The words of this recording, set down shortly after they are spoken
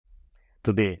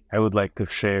Today, I would like to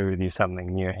share with you something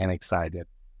new and exciting.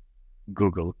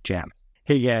 Google Gems.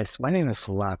 Hey guys, my name is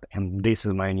Vlad and this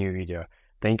is my new video.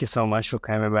 Thank you so much for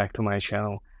coming back to my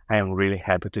channel. I am really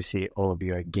happy to see all of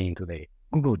you again today.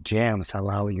 Google Gems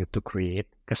allow you to create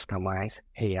customized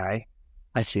AI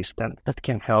assistant that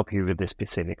can help you with the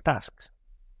specific tasks.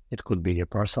 It could be your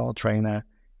personal trainer,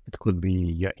 it could be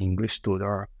your English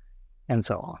tutor, and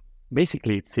so on.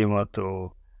 Basically, it's similar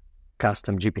to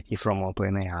custom GPT from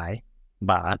OpenAI,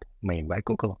 but made by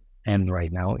Google. And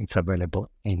right now it's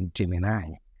available in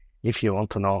Gemini. If you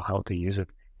want to know how to use it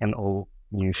and all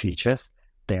new features,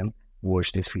 then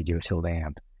watch this video till the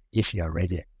end. If you are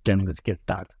ready, then let's get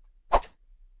started.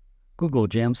 Google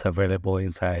Gems available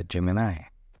inside Gemini.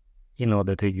 In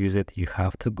order to use it, you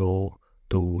have to go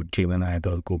to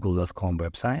gemini.google.com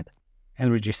website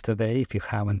and register there if you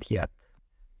haven't yet.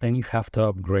 Then you have to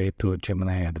upgrade to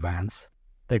Gemini Advanced.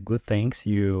 The good things,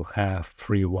 you have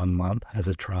free 1 month as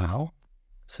a trial,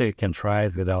 so you can try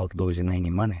it without losing any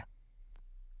money.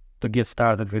 To get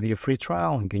started with your free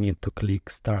trial, you need to click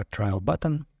Start Trial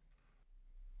button,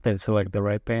 then select the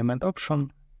right payment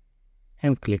option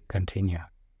and click Continue.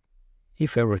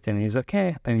 If everything is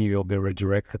okay, then you will be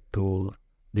redirected to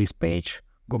this page,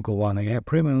 Google One AI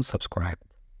Premium Subscribed.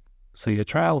 So your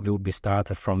trial will be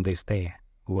started from this day.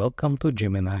 Welcome to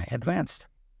Gemini Advanced.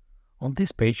 On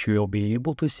this page, you will be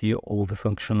able to see all the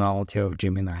functionality of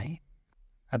Gemini.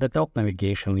 At the top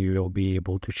navigation, you will be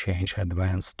able to change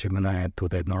Advanced Gemini to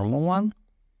the normal one.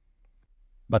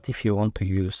 But if you want to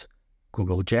use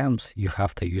Google Gems, you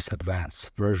have to use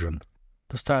Advanced version.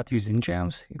 To start using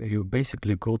Gems, you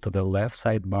basically go to the left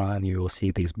sidebar and you will see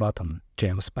this button,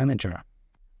 Gems Manager.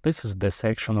 This is the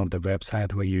section of the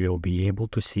website where you will be able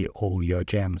to see all your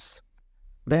gems.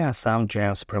 There are some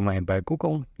gems pre-made by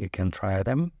Google, you can try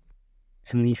them.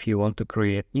 And if you want to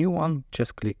create new one,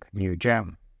 just click New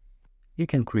Gem. You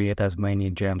can create as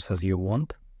many gems as you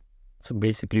want. So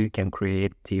basically you can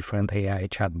create different AI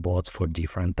chatbots for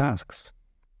different tasks.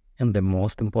 And the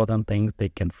most important thing, they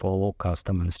can follow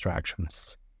custom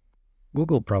instructions.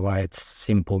 Google provides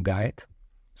simple guide.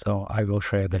 So I will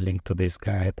share the link to this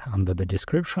guide under the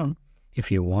description. If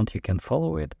you want, you can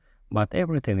follow it, but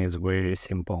everything is very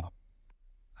simple.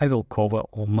 I will cover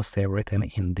almost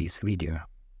everything in this video.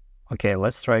 Okay,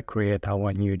 let's try create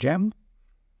our new gem.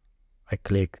 I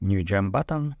click New Gem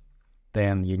button.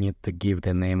 Then you need to give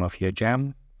the name of your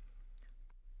gem.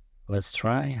 Let's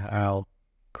try. I'll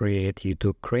create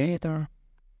YouTube creator.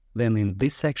 Then in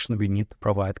this section, we need to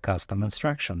provide custom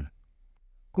instruction.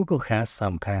 Google has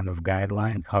some kind of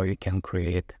guideline how you can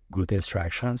create good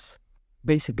instructions.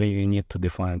 Basically, you need to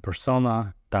define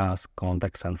persona, task,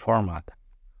 context, and format.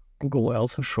 Google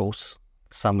also shows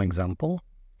some example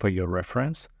for your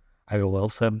reference. I will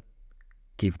also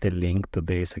give the link to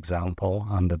this example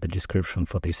under the description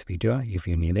for this video if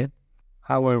you need it.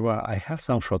 However, I have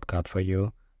some shortcut for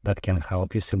you that can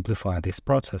help you simplify this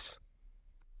process.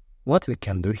 What we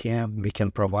can do here, we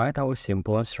can provide our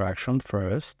simple instruction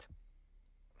first.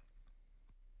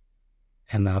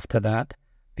 And after that,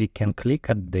 we can click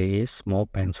at this small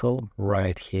pencil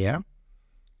right here.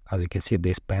 As you can see,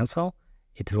 this pencil,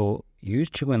 it will use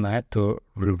Gemini to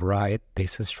rewrite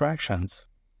these instructions.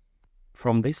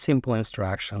 From this simple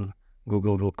instruction,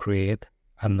 Google will create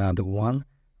another one,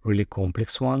 really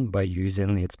complex one, by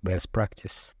using its best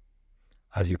practice.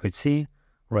 As you could see,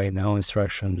 right now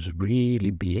instruction is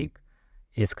really big.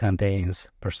 It contains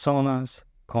personas,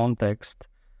 context,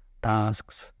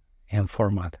 tasks, and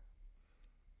format.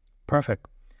 Perfect.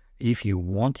 If you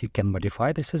want, you can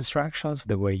modify these instructions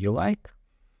the way you like.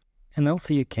 And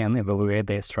also you can evaluate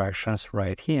the instructions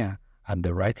right here. At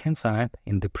the right-hand side,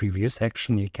 in the preview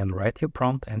section, you can write your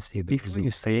prompt and see the result. If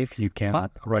you save, you can,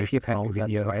 but if you have with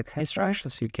your right-hand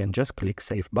instructions, you can just click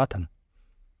Save button.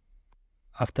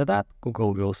 After that,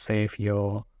 Google will save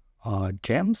your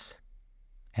gems,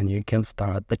 and you can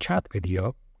start the chat with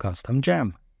your custom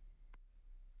gem.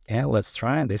 Yeah, let's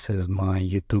try. This is my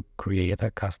YouTube creator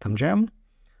custom gem.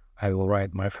 I will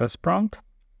write my first prompt,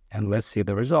 and let's see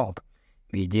the result.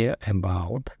 Video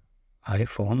about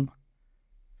iPhone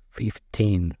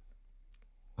 15.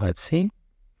 Let's see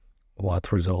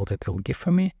what result it will give for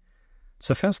me.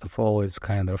 So first of all, it's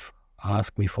kind of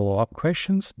ask me follow-up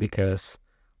questions because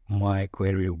my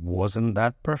query wasn't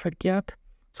that perfect yet.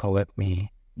 So let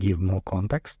me give more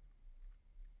context.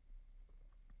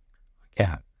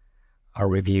 Yeah, a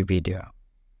review video.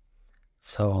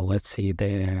 So let's see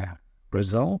the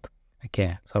result.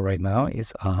 Okay, so right now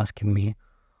it's asking me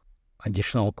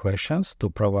additional questions to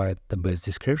provide the best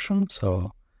description.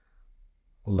 So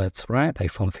let's write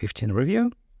iPhone 15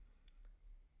 review.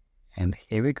 And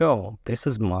here we go. This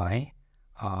is my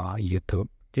YouTube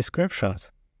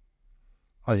descriptions.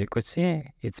 As you could see,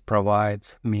 it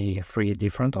provides me 3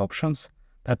 different options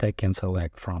that I can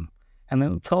select from. And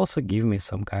then it also gives me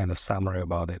some kind of summary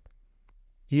about it.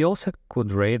 You also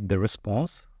could rate the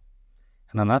response.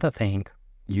 And another thing,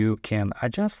 you can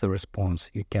adjust the response.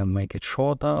 You can make it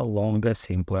shorter, longer,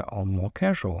 simpler, or more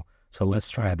casual. So let's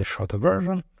try the shorter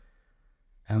version.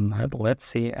 And let's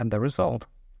see at the result.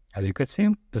 As you can see,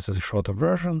 this is a shorter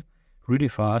version, really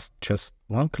fast, just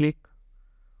one click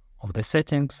of the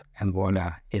settings and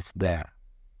voila, it's there.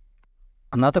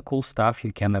 Another cool stuff,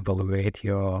 you can evaluate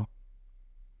your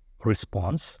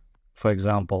response. For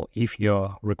example, if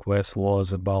your request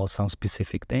was about some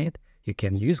specific date, you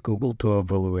can use Google to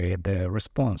evaluate the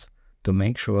response to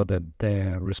make sure that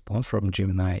the response from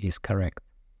Gemini is correct.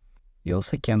 You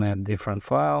also can add different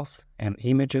files and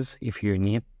images if you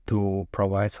need to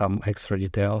provide some extra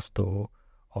details to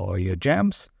your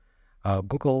gems.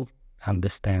 Google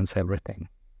understands everything.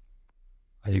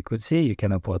 As you could see, you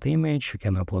can upload image, you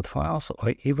can upload files,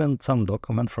 or even some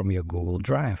document from your Google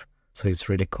Drive. So it's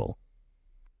really cool.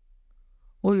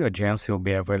 All your gems will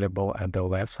be available at the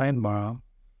left sidebar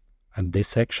and this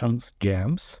section's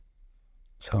gems.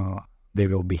 So they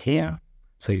will be here.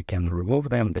 So you can remove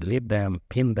them, delete them,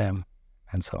 pin them,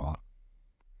 and so on.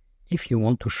 If you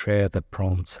want to share the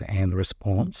prompts and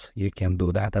response, you can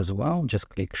do that as well. Just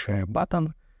click share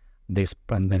button, this,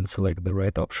 and then select the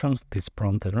right options, this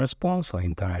prompt and response or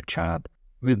entire chat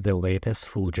with the latest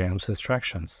full gems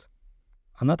instructions.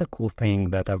 Another cool thing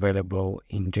that available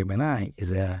in Gemini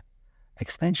is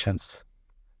extensions.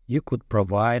 You could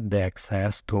provide the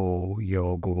access to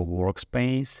your Google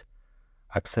Workspace,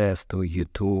 access to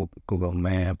YouTube, Google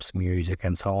Maps, music,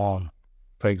 and so on.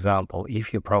 For example,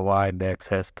 if you provide the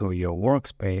access to your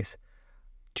workspace,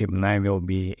 Gemini will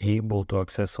be able to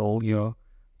access all your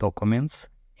documents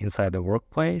inside the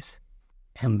workplace,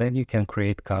 and then you can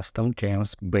create custom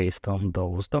gems based on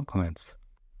those documents.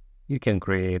 You can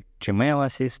create Gmail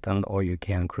assistant, or you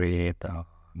can create a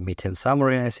meeting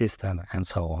summary assistant, and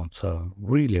so on. So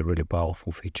really, really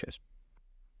powerful features.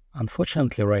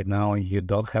 Unfortunately, right now, you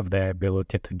don't have the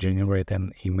ability to generate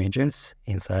an images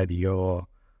inside your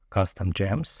custom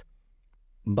gems,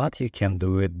 but you can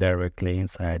do it directly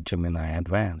inside Gemini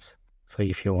Advanced. So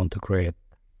if you want to create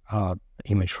an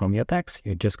image from your text,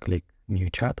 you just click New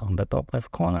Chat on the top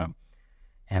left corner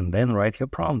and then write your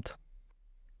prompt.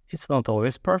 It's not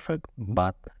always perfect,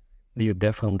 but you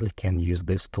definitely can use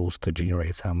these tools to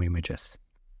generate some images.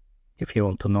 If you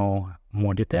want to know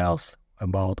more details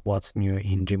about what's new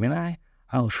in Gemini,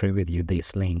 I'll share with you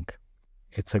this link.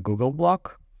 It's a Google blog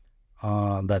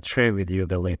that share with you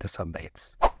the latest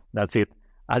updates. That's it.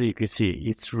 As you can see,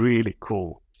 it's really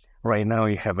cool. Right now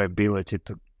you have ability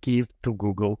to give to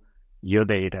Google your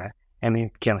data, and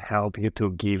it can help you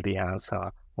to give the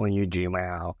answer on your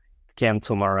Gmail. It can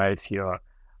summarize your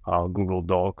Google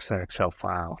Docs or Excel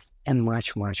files, and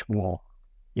much, much more.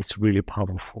 It's really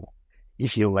powerful.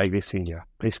 If you like this video,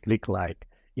 please click like.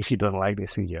 If you don't like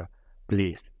this video,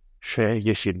 please share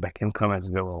your feedback in comments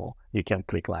below. You can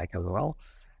click like as well.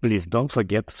 Please don't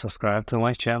forget to subscribe to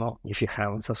my channel if you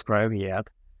haven't subscribed yet.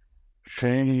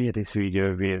 Share this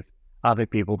video with other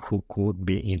people who could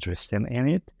be interested in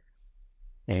it.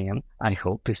 And I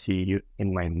hope to see you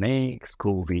in my next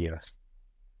cool videos.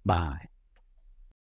 Bye.